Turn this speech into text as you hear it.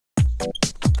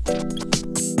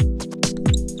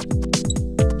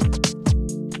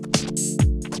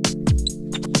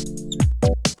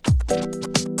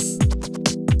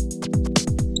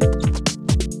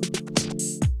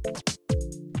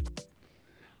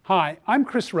Hi, I'm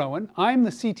Chris Rowen. I'm the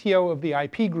CTO of the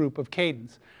IP group of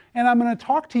Cadence, and I'm going to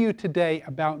talk to you today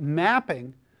about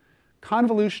mapping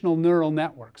convolutional neural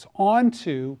networks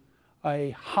onto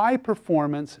a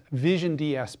high-performance Vision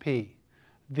DSP,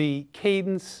 the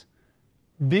Cadence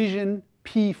Vision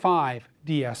P5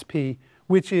 DSP,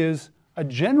 which is a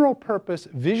general-purpose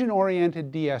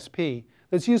vision-oriented DSP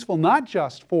that's useful not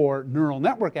just for neural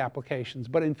network applications,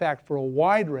 but in fact for a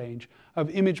wide range of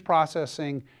image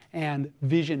processing and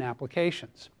vision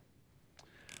applications.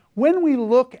 When we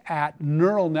look at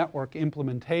neural network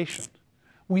implementation,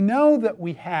 we know that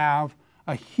we have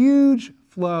a huge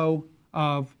flow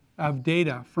of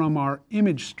data from our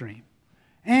image stream.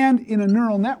 And in a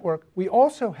neural network, we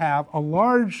also have a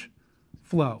large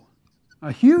flow,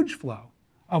 a huge flow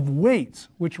of weights,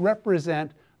 which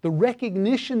represent the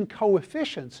recognition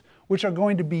coefficients which are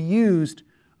going to be used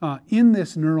in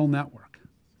this neural network.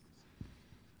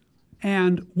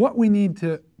 And what we need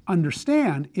to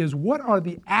understand is what are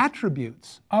the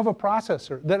attributes of a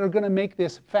processor that are going to make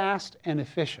this fast and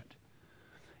efficient.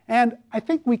 And I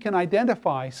think we can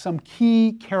identify some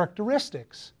key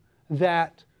characteristics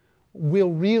that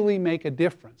will really make a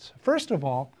difference. First of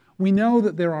all, we know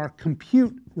that there are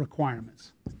compute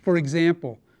requirements. For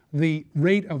example, the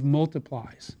rate of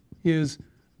multiplies is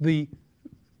the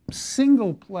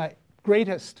single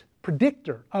greatest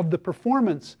predictor of the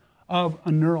performance of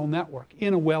a neural network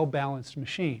in a well-balanced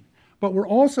machine. But we're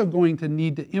also going to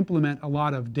need to implement a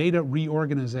lot of data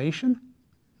reorganization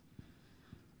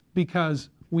because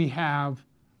we have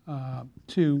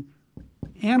to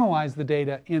analyze the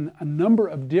data in a number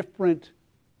of different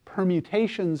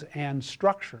permutations and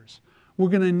structures. We're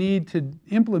going to need to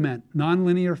implement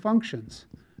nonlinear functions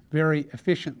very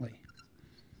efficiently.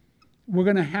 We're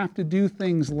going to have to do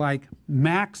things like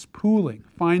max pooling,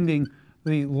 finding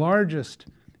the largest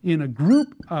in a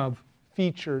group of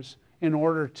features in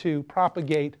order to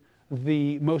propagate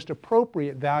the most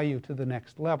appropriate value to the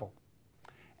next level.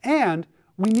 And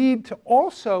we need to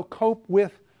also cope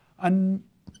with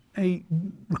a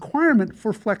requirement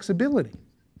for flexibility.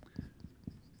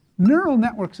 Neural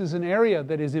networks is an area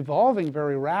that is evolving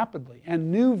very rapidly,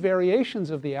 and new variations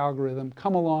of the algorithm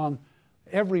come along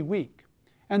every week.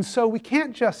 And so we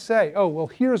can't just say, oh, well,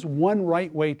 here's one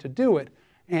right way to do it,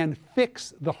 and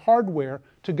fix the hardware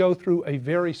to go through a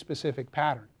very specific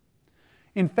pattern.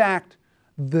 In fact,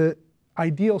 the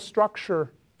ideal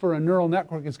structure for a neural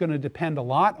network is going to depend a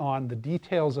lot on the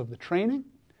details of the training.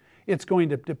 It's going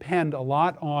to depend a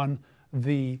lot on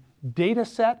the data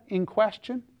set in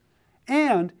question.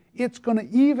 And it's going to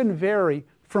even vary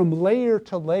from layer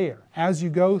to layer as you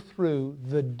go through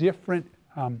the different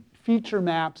feature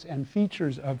maps and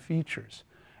features of features.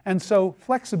 And so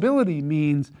flexibility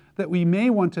means that we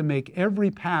may want to make every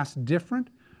pass different.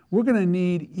 We're going to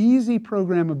need easy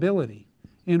programmability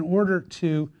in order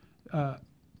to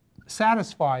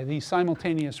satisfy these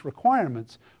simultaneous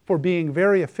requirements for being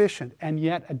very efficient and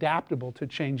yet adaptable to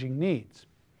changing needs.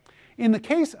 In the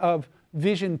case of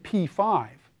Vision P5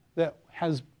 that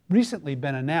has recently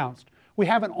been announced, we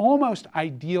have an almost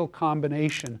ideal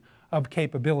combination of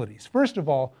capabilities. First of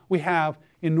all, we have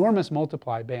enormous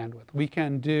multiply bandwidth. We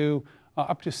can do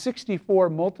up to 64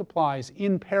 multiplies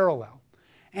in parallel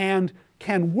and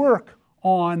can work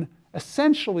on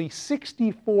essentially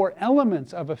 64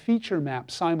 elements of a feature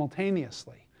map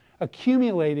simultaneously,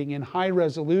 accumulating in high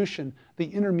resolution the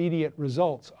intermediate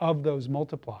results of those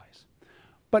multiplies.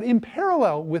 But in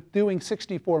parallel with doing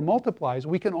 64 multiplies,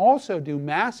 we can also do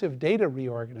massive data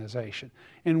reorganization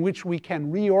in which we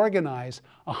can reorganize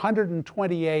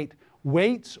 128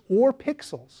 weights or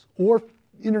pixels or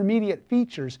intermediate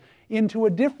features into a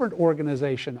different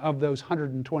organization of those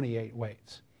 128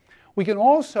 weights. We can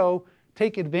also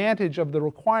take advantage of the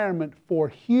requirement for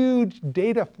huge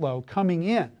data flow coming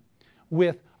in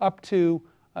with up to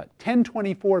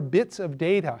 1024 bits of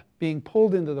data being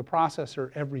pulled into the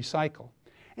processor every cycle.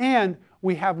 And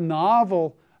we have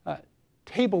novel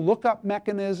table lookup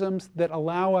mechanisms that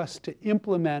allow us to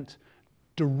implement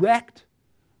direct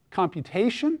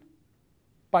computation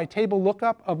by table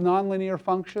lookup of nonlinear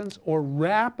functions or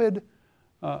rapid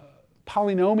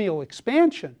polynomial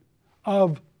expansion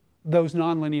of those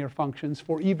nonlinear functions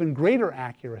for even greater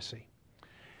accuracy.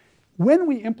 When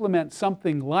we implement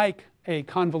something like a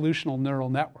convolutional neural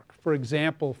network, for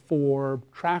example, for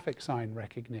traffic sign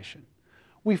recognition,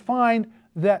 we find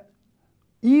that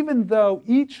even though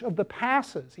each of the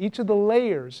passes, each of the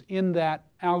layers in that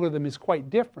algorithm is quite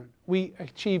different, we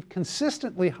achieve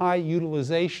consistently high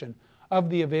utilization of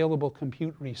the available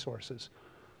compute resources.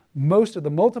 Most of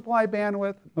the multiply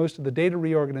bandwidth, most of the data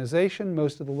reorganization,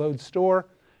 most of the load store,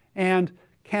 and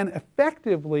can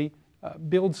effectively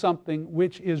build something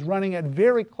which is running at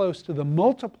very close to the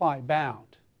multiply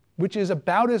bound, which is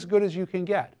about as good as you can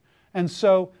get. And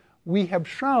so we have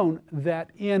shown that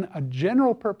in a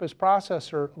general purpose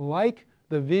processor like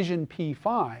the Vision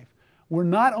P5, we're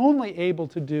not only able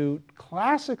to do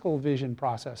classical vision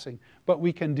processing, but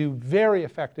we can do very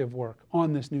effective work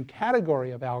on this new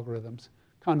category of algorithms,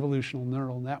 convolutional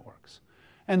neural networks.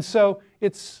 And so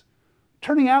it's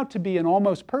turning out to be an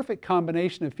almost perfect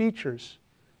combination of features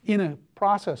in a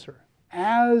processor.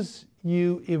 As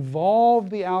you evolve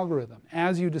the algorithm,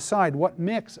 as you decide what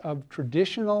mix of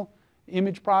traditional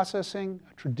image processing,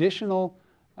 traditional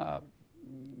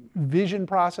vision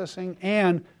processing,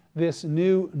 and this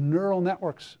new neural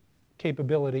networks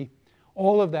capability,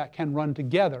 all of that can run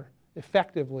together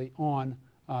effectively on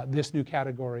this new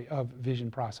category of vision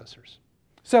processors.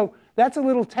 So that's a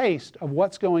little taste of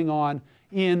what's going on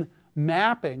in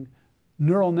mapping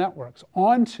neural networks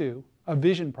onto a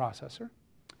vision processor.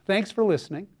 Thanks for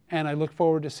listening, and I look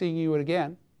forward to seeing you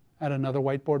again at another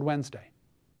Whiteboard Wednesday.